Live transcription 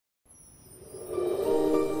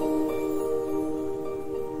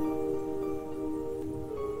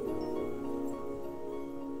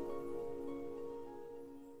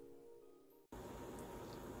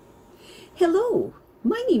Hello,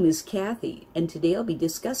 my name is Kathy, and today I'll be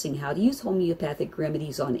discussing how to use homeopathic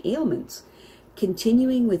remedies on ailments,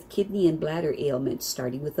 continuing with kidney and bladder ailments,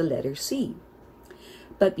 starting with the letter C.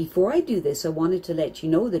 But before I do this, I wanted to let you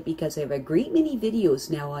know that because I have a great many videos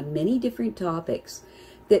now on many different topics,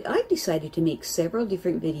 that I've decided to make several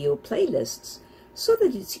different video playlists so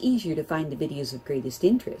that it's easier to find the videos of greatest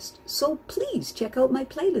interest. So please check out my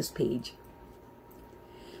playlist page.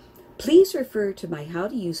 Please refer to my How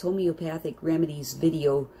to Use Homeopathic Remedies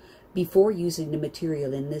video before using the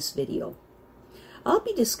material in this video. I'll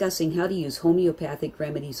be discussing how to use homeopathic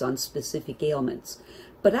remedies on specific ailments,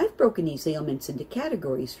 but I've broken these ailments into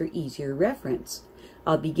categories for easier reference.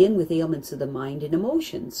 I'll begin with ailments of the mind and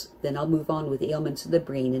emotions, then I'll move on with ailments of the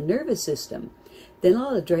brain and nervous system. Then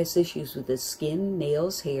I'll address issues with the skin,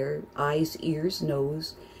 nails, hair, eyes, ears,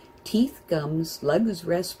 nose, teeth, gums, lungs,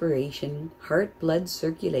 respiration, heart, blood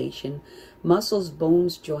circulation, muscles,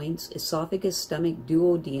 bones, joints, esophagus, stomach,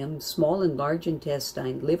 duodenum, small and large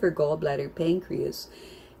intestine, liver, gallbladder, pancreas,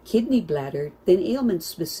 kidney, bladder, then ailments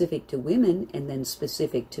specific to women and then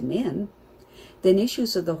specific to men, then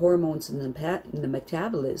issues of the hormones and the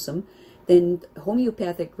metabolism, then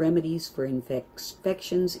homeopathic remedies for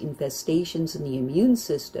infections, infestations in the immune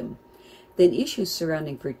system, then issues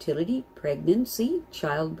surrounding fertility, pregnancy,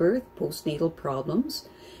 childbirth, postnatal problems,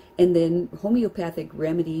 and then homeopathic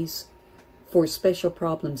remedies for special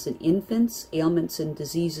problems in infants, ailments and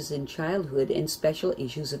diseases in childhood, and special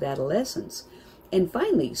issues of adolescence, and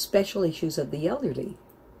finally, special issues of the elderly.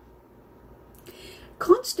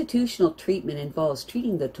 Constitutional treatment involves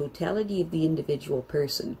treating the totality of the individual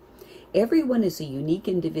person. Everyone is a unique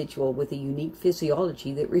individual with a unique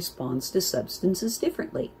physiology that responds to substances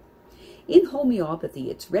differently. In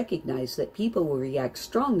homeopathy, it's recognized that people will react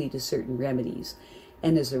strongly to certain remedies,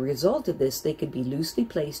 and as a result of this, they can be loosely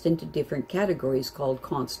placed into different categories called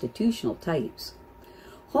constitutional types.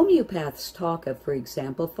 Homeopaths talk of, for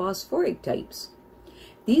example, phosphoric types.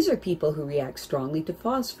 These are people who react strongly to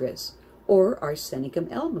phosphorus, or Arsenicum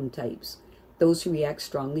album types, those who react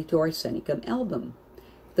strongly to Arsenicum album.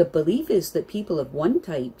 The belief is that people of one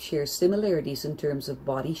type share similarities in terms of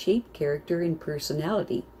body shape, character, and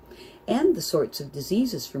personality, and the sorts of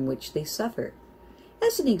diseases from which they suffer.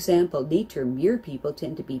 As an example, nature Muir people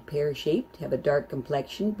tend to be pear-shaped, have a dark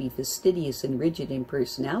complexion, be fastidious and rigid in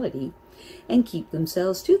personality, and keep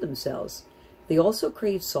themselves to themselves. They also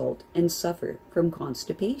crave salt and suffer from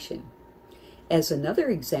constipation. As another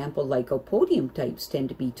example, lycopodium types tend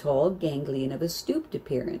to be tall, ganglion, of a stooped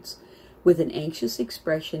appearance, with an anxious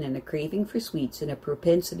expression and a craving for sweets and a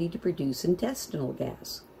propensity to produce intestinal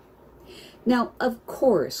gas. Now, of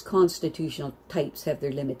course, constitutional types have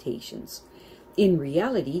their limitations. In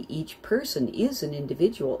reality, each person is an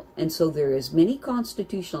individual, and so there are as many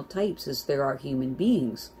constitutional types as there are human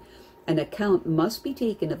beings. An account must be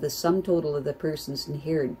taken of the sum total of the person's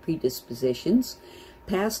inherent predispositions,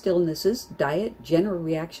 past illnesses, diet, general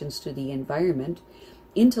reactions to the environment,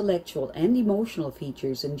 intellectual and emotional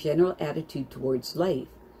features, and general attitude towards life.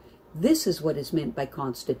 This is what is meant by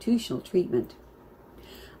constitutional treatment.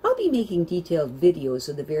 I'll be making detailed videos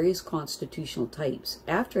of the various constitutional types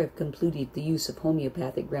after I've completed the use of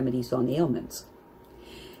homeopathic remedies on ailments.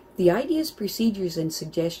 The ideas, procedures, and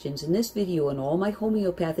suggestions in this video and all my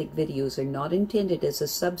homeopathic videos are not intended as a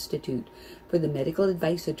substitute for the medical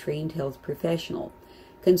advice of a trained health professional.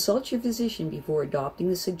 Consult your physician before adopting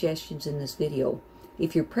the suggestions in this video.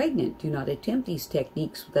 If you're pregnant, do not attempt these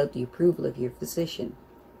techniques without the approval of your physician.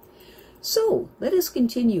 So, let us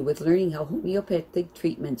continue with learning how homeopathic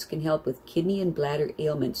treatments can help with kidney and bladder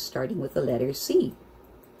ailments, starting with the letter C.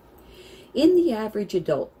 In the average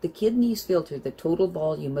adult, the kidneys filter the total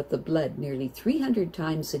volume of the blood nearly 300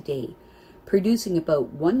 times a day, producing about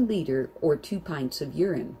 1 liter or 2 pints of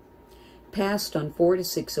urine, passed on 4 to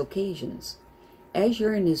 6 occasions. As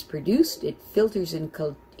urine is produced, it filters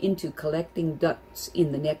into collecting ducts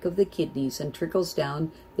in the neck of the kidneys and trickles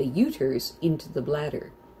down the ureters into the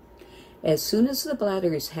bladder. As soon as the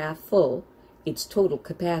bladder is half full, its total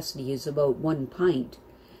capacity is about 1 pint.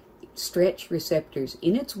 Stretch receptors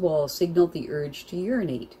in its wall signal the urge to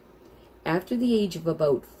urinate. After the age of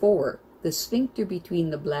about 4, the sphincter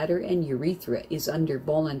between the bladder and urethra is under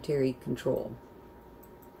voluntary control.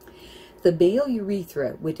 The male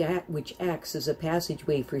urethra, which acts as a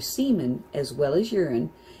passageway for semen as well as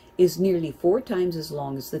urine, is nearly 4 times as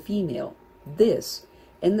long as the female. This,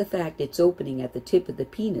 and the fact its opening at the tip of the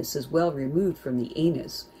penis is well removed from the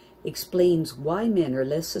anus, explains why men are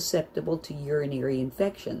less susceptible to urinary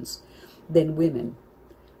infections than women.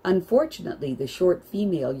 Unfortunately, the short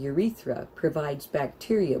female urethra provides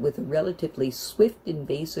bacteria with a relatively swift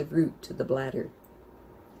invasive route to the bladder.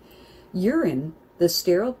 Urine, the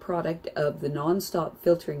sterile product of the non-stop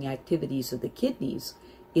filtering activities of the kidneys,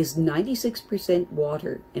 is 96%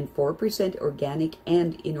 water and 4% organic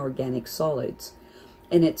and inorganic solids,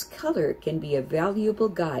 and its color can be a valuable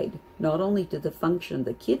guide not only to the function of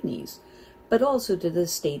the kidneys, but also to the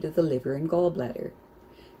state of the liver and gallbladder.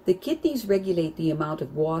 The kidneys regulate the amount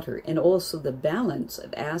of water and also the balance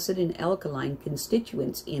of acid and alkaline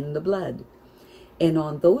constituents in the blood. And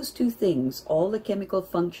on those two things, all the chemical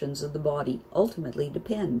functions of the body ultimately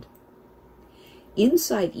depend.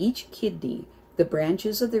 Inside each kidney, the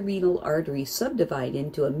branches of the renal artery subdivide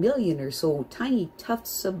into 1 million or so tiny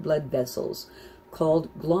tufts of blood vessels called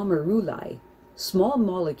glomeruli, small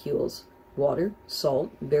molecules, water,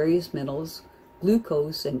 salt, various minerals,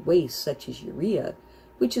 glucose, and waste such as urea,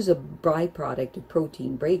 which is a byproduct of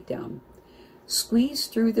protein breakdown, squeeze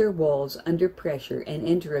through their walls under pressure and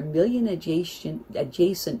enter 1 million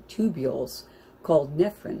adjacent tubules called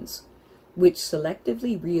nephrons, which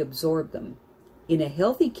selectively reabsorb them. In a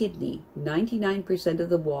healthy kidney, 99% of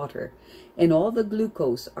the water and all the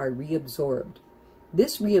glucose are reabsorbed.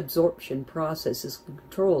 This reabsorption process is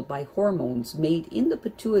controlled by hormones made in the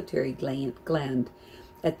pituitary gland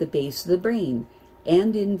at the base of the brain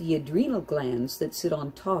and in the adrenal glands that sit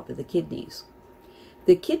on top of the kidneys.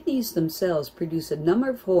 The kidneys themselves produce a number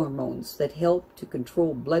of hormones that help to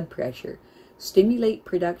control blood pressure, stimulate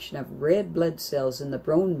production of red blood cells in the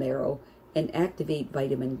bone marrow, and activate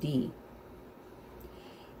vitamin D.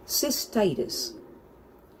 Cystitis.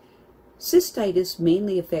 Cystitis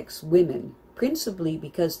mainly affects women, principally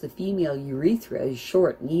because the female urethra is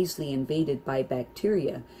short and easily invaded by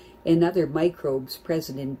bacteria and other microbes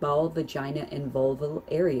present in bowel, vagina, and vulval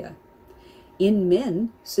area. In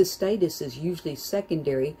men, cystitis is usually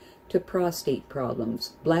secondary to prostate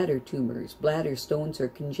problems, bladder tumors, bladder stones, or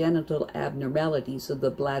congenital abnormalities of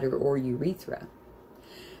the bladder or urethra.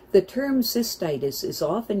 The term cystitis is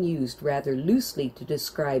often used rather loosely to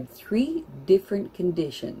describe 3 different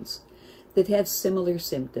conditions that have similar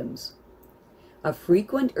symptoms: a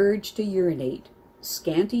frequent urge to urinate,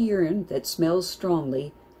 scanty urine that smells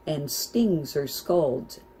strongly and stings or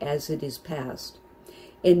scalds as it is passed,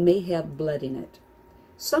 and may have blood in it.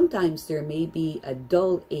 Sometimes there may be a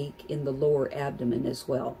dull ache in the lower abdomen as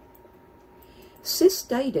well.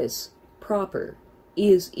 Cystitis proper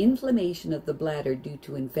is inflammation of the bladder due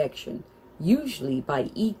to infection, usually by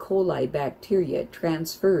E. coli bacteria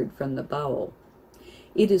transferred from the bowel.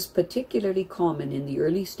 It is particularly common in the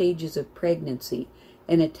early stages of pregnancy,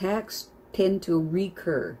 and attacks tend to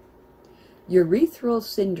recur. Urethral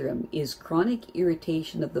syndrome is chronic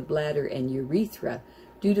irritation of the bladder and urethra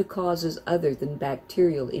due to causes other than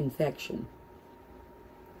bacterial infection.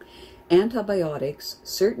 Antibiotics,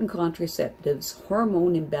 certain contraceptives,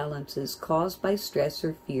 hormone imbalances caused by stress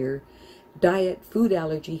or fear, diet, food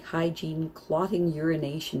allergy, hygiene, clotting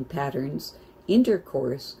urination patterns,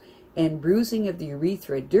 intercourse, and bruising of the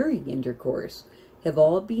urethra during intercourse have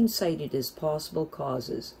all been cited as possible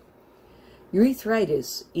causes.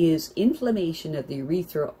 Urethritis is inflammation of the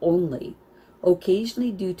urethra only,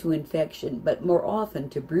 occasionally due to infection, but more often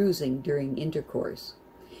to bruising during intercourse.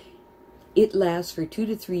 It lasts for 2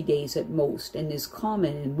 to 3 days at most and is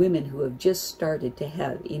common in women who have just started to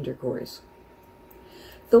have intercourse.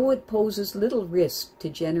 Though it poses little risk to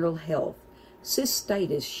general health,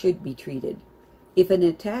 cystitis should be treated. If an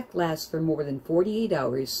attack lasts for more than 48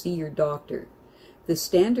 hours, see your doctor. The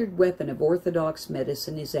standard weapon of orthodox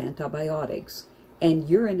medicine is antibiotics and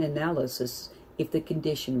urine analysis if the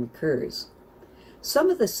condition recurs. Some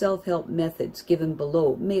of the self-help methods given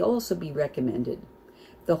below may also be recommended.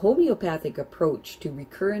 The homeopathic approach to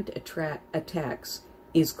recurrent attacks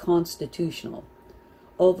is constitutional,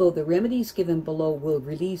 although the remedies given below will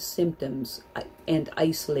relieve symptoms and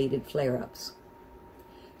isolated flare-ups.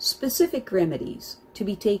 Specific remedies to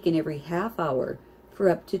be taken every half hour for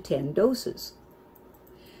up to 10 doses.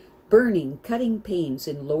 Burning, cutting pains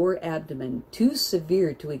in lower abdomen, too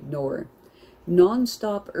severe to ignore.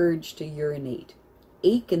 Non-stop urge to urinate.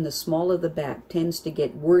 Ache in the small of the back tends to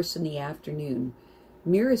get worse in the afternoon.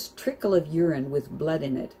 Merest trickle of urine with blood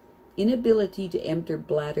in it. Inability to empty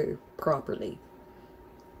bladder properly.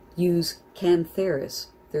 Use Cantharis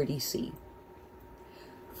 30C.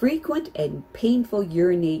 Frequent and painful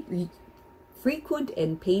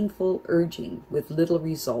urging with little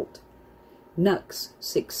result. Nux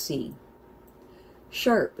 6C.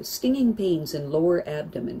 Sharp, stinging pains in lower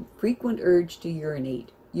abdomen, frequent urge to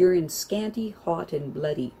urinate, urine scanty, hot, and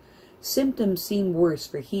bloody. Symptoms seem worse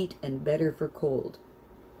for heat and better for cold.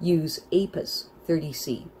 Use Apis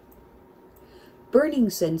 30C. Burning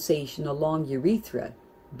sensation along urethra,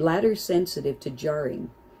 bladder sensitive to jarring.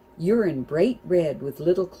 Urine bright red with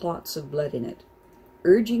little clots of blood in it.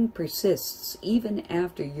 Urging persists even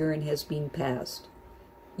after urine has been passed.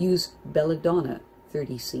 Use Belladonna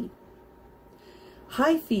 30C.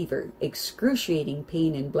 High fever, excruciating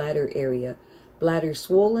pain in bladder area, bladder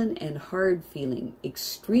swollen and hard feeling,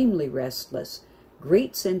 extremely restless,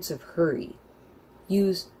 great sense of hurry.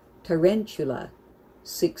 Use Tarantula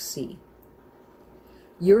 6C.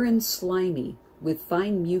 Urine slimy, with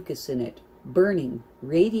fine mucus in it, burning,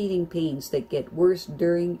 radiating pains that get worse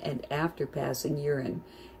during and after passing urine,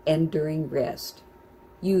 and during rest.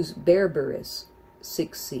 Use Berberis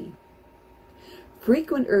 6C.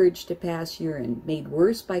 Frequent urge to pass urine, made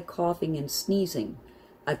worse by coughing and sneezing.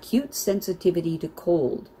 Acute sensitivity to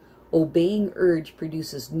cold. Obeying urge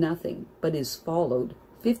produces nothing, but is followed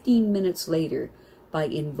 15 minutes later by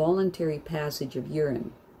involuntary passage of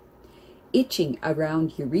urine. Itching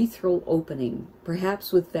around urethral opening,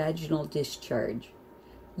 perhaps with vaginal discharge.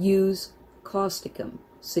 Use Causticum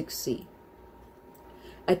 6C.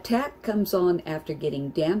 Attack comes on after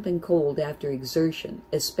getting damp and cold after exertion,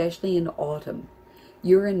 especially in autumn.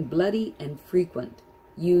 Urine bloody and frequent.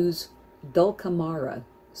 Use Dulcarmara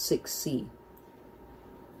 6C.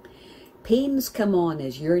 Pains come on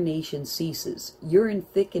as urination ceases. Urine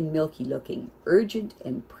thick and milky looking. Urgent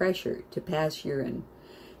and pressure to pass urine.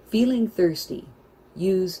 Feeling thirsty.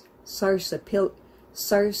 Use Sarsaparilla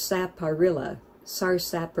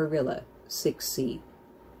 6C.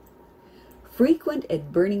 Frequent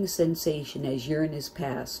and burning sensation as urine is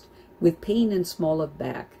passed, with pain in small of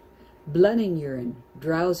back. Blood in urine,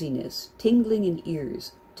 drowsiness, tingling in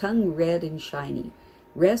ears, tongue red and shiny.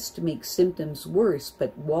 Rest makes symptoms worse,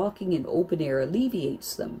 but walking in open air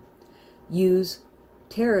alleviates them. Use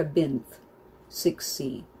Terebinth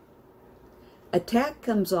 6C. Attack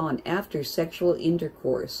comes on after sexual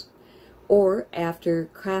intercourse or after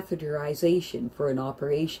catheterization for an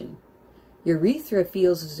operation. Urethra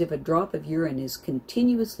feels as if a drop of urine is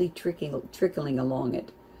continuously trickling along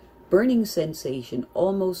it. Burning sensation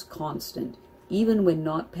almost constant, even when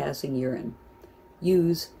not passing urine.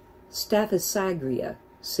 Use Staphisagria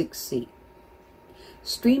 6C.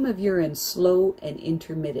 Stream of urine slow and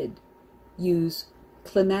intermitted. Use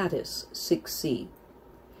Clematis 6C.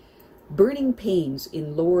 Burning pains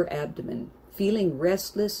in lower abdomen, feeling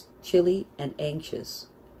restless, chilly, and anxious.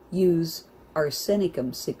 Use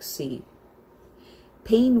Arsenicum 6C.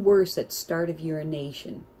 Pain worse at start of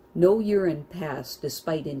urination. No urine passed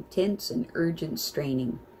despite intense and urgent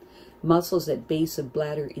straining. Muscles at base of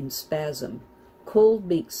bladder in spasm. Cold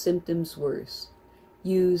makes symptoms worse.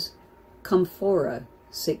 Use Comphora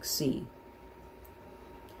 6C.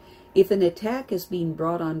 If an attack is being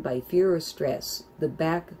brought on by fear or stress, the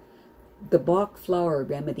Bach flower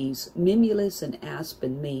remedies, mimulus and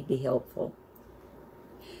aspen, may be helpful.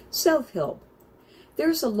 Self-help.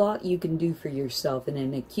 There's a lot you can do for yourself in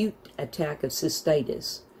an acute attack of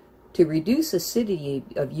cystitis. To reduce acidity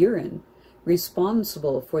of urine,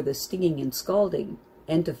 responsible for the stinging and scalding,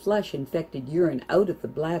 and to flush infected urine out of the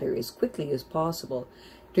bladder as quickly as possible,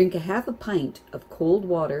 drink a half a pint of cold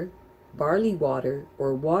water, barley water,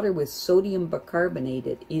 or water with sodium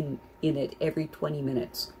bicarbonate in it every 20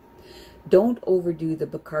 minutes. Don't overdo the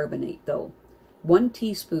bicarbonate, though. 1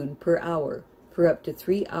 teaspoon per hour for up to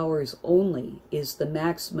 3 hours only is the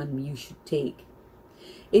maximum you should take.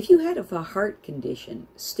 If you have a heart condition,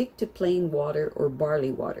 stick to plain water or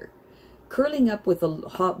barley water. Curling up with a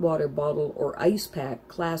hot water bottle or ice pack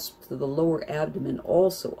clasped to the lower abdomen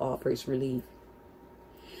also offers relief.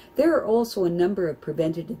 There are also a number of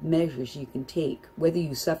preventative measures you can take, whether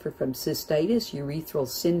you suffer from cystitis, urethral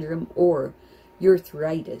syndrome, or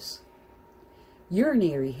urethritis.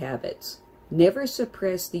 Urinary habits. Never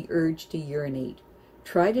suppress the urge to urinate.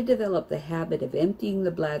 Try to develop the habit of emptying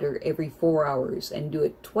the bladder every 4 hours and do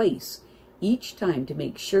it twice each time to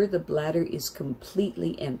make sure the bladder is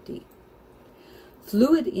completely empty.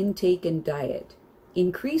 Fluid intake and diet.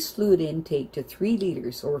 Increase fluid intake to 3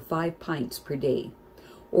 liters or 5 pints per day,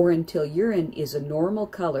 or until urine is a normal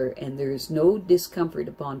color and there is no discomfort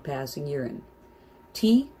upon passing urine.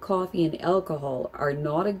 Tea, coffee, and alcohol are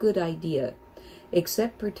not a good idea,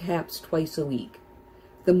 except perhaps twice a week.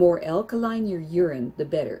 The more alkaline your urine, the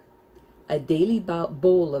better. A daily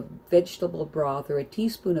bowl of vegetable broth or a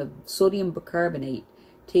teaspoon of sodium bicarbonate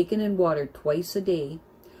taken in water twice a day,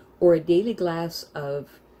 or a daily glass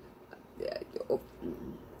of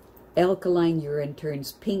alkaline urine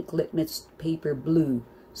turns pink litmus paper blue,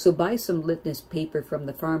 so buy some litmus paper from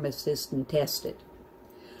the pharmacist and test it.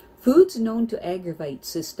 Foods known to aggravate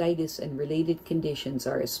cystitis and related conditions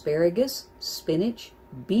are asparagus, spinach,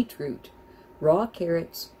 beetroot, raw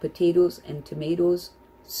carrots, potatoes and tomatoes,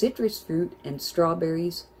 citrus fruit and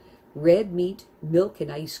strawberries, red meat, milk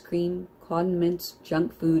and ice cream, condiments,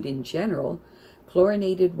 junk food in general,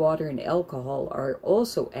 chlorinated water and alcohol are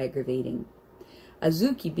also aggravating.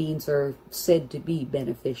 Azuki beans are said to be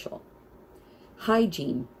beneficial.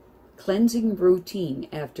 Hygiene. Cleansing routine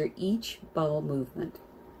after each bowel movement.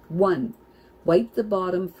 1. Wipe the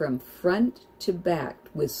bottom from front to back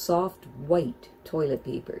with soft white toilet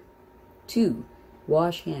paper. 2.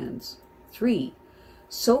 Wash hands. 3.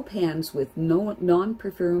 Soap hands with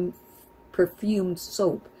non-perfumed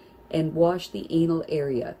soap and wash the anal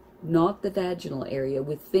area, not the vaginal area,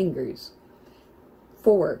 with fingers.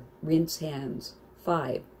 4. Rinse hands.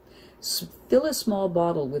 5. Fill a small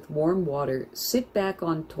bottle with warm water, sit back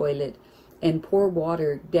on toilet, and pour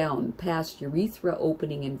water down past urethra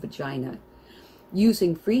opening and vagina,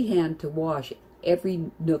 using free hand to wash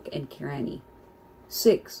every nook and cranny.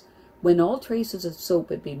 6. When all traces of soap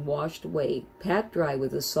had been washed away, pat dry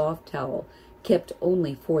with a soft towel, kept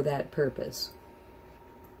only for that purpose.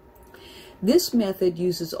 This method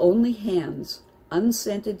uses only hands,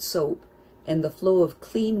 unscented soap, and the flow of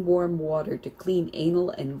clean warm water to clean anal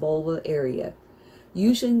and vulva area.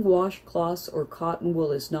 Using washcloths or cotton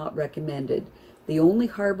wool is not recommended. They only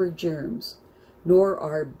harbor germs, nor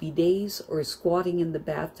are bidets or squatting in the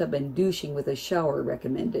bathtub and douching with a shower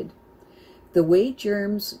recommended. The way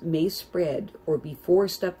germs may spread or be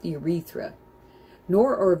forced up the urethra,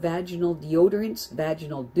 nor are vaginal deodorants,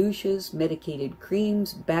 vaginal douches, medicated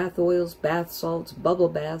creams, bath oils, bath salts, bubble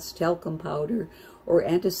baths, talcum powder, or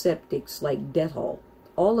antiseptics like Dettol,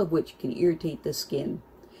 all of which can irritate the skin.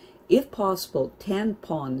 If possible,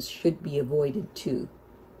 tampons should be avoided too.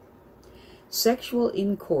 Sexual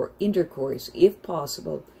intercourse, if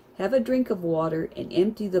possible, have a drink of water and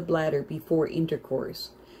empty the bladder before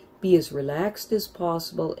intercourse. Be as relaxed as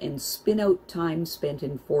possible and spin out time spent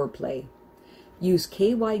in foreplay. Use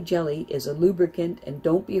KY jelly as a lubricant and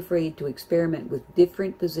don't be afraid to experiment with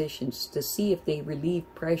different positions to see if they relieve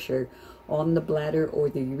pressure on the bladder or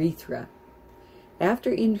the urethra.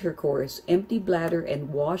 After intercourse, empty bladder and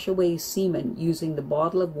wash away semen using the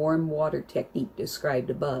bottle of warm water technique described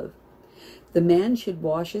above. The man should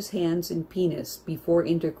wash his hands and penis before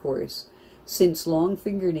intercourse. Since long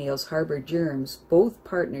fingernails harbor germs, both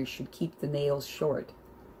partners should keep the nails short.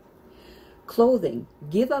 Clothing.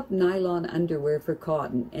 Give up nylon underwear for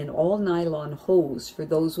cotton and all nylon hose for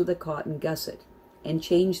those with a cotton gusset, and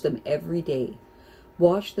change them every day.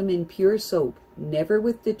 Wash them in pure soap, never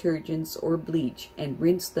with detergents or bleach, and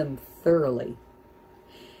rinse them thoroughly.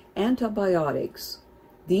 Antibiotics.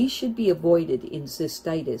 These should be avoided in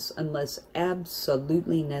cystitis unless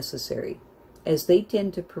absolutely necessary, as they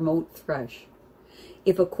tend to promote thrush.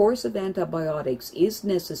 If a course of antibiotics is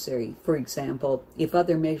necessary, for example, if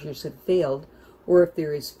other measures have failed, or if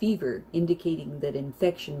there is fever indicating that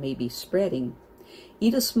infection may be spreading,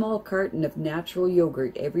 eat a small carton of natural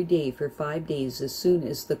yogurt every day for 5 days as soon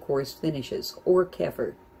as the course finishes, or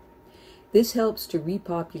kefir. This helps to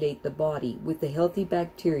repopulate the body with the healthy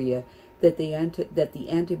bacteria that the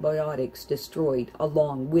antibiotics destroyed,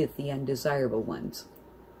 along with the undesirable ones.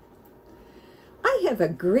 I have a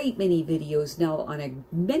great many videos now on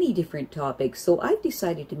many different topics, so I've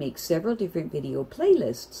decided to make several different video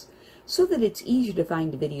playlists so that it's easier to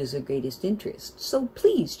find the videos of greatest interest. So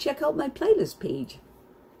please check out my playlist page.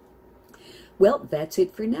 Well, that's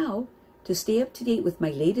it for now. To stay up to date with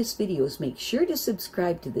my latest videos, make sure to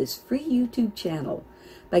subscribe to this free YouTube channel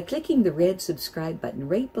by clicking the red subscribe button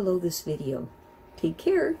right below this video. Take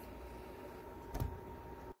care.